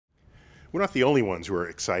We're not the only ones who are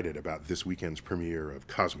excited about this weekend's premiere of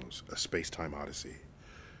Cosmos, A Space-Time Odyssey.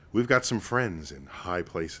 We've got some friends in high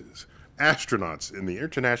places, astronauts in the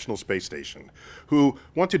International Space Station, who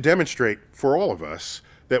want to demonstrate for all of us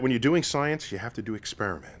that when you're doing science, you have to do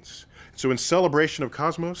experiments. So in celebration of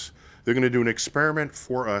Cosmos, they're going to do an experiment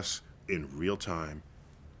for us in real time,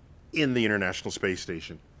 in the International Space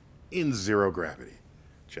Station, in zero gravity.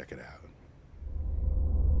 Check it out.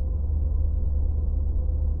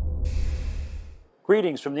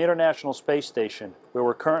 Greetings from the International Space Station, where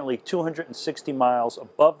we're currently 260 miles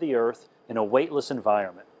above the Earth in a weightless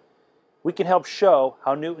environment. We can help show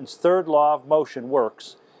how Newton's third law of motion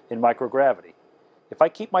works in microgravity. If I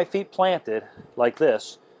keep my feet planted, like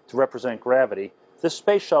this, to represent gravity, this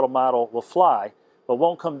space shuttle model will fly, but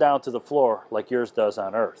won't come down to the floor like yours does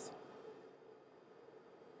on Earth.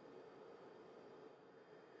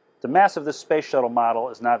 The mass of this space shuttle model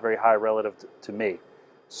is not very high relative to me.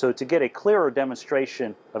 So to get a clearer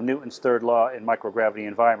demonstration of Newton's third law in microgravity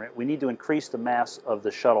environment, we need to increase the mass of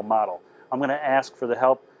the shuttle model. I'm going to ask for the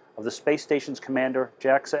help of the space station's commander,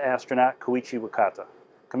 JAXA astronaut Koichi Wakata.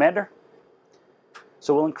 Commander?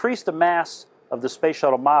 So we'll increase the mass of the space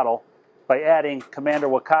shuttle model by adding Commander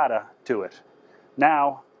Wakata to it.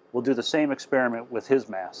 Now we'll do the same experiment with his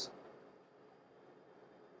mass.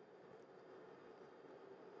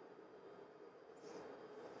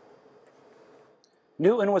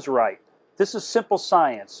 Newton was right. This is simple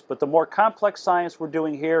science, but the more complex science we're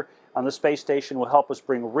doing here on the space station will help us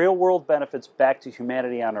bring real-world benefits back to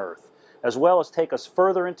humanity on Earth, as well as take us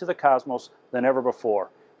further into the cosmos than ever before,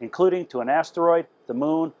 including to an asteroid, the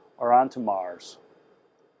moon, or onto Mars.